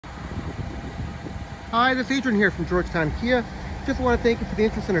Hi, this is Adrian here from Georgetown Kia. Just want to thank you for the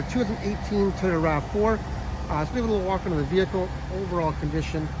interest in our 2018 Toyota RAV4. Let's give a little walk into the vehicle. Overall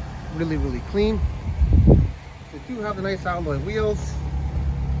condition, really clean. They do have the nice alloy wheels.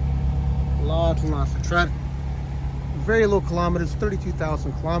 Lots and lots of tread. Very low kilometers,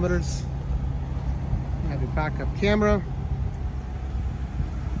 32,000 kilometers. You have your backup camera.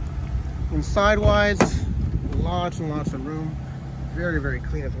 Inside wise, lots and lots of room. Very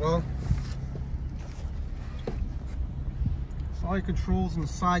clean as well. So all your controls on the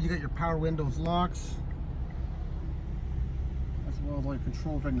side, you got your power windows, locks, as well as all your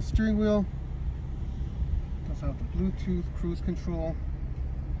controls right in the steering wheel. Does have the Bluetooth cruise control.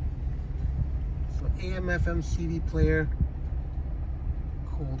 So AM, FM, CD player,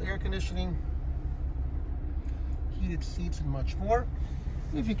 cold air conditioning, heated seats, and much more.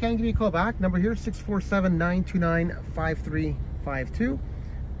 If you can, give me a call back. Number here, 647-929-5352.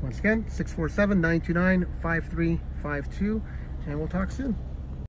 Once again, 647-929-5352. And we'll talk soon.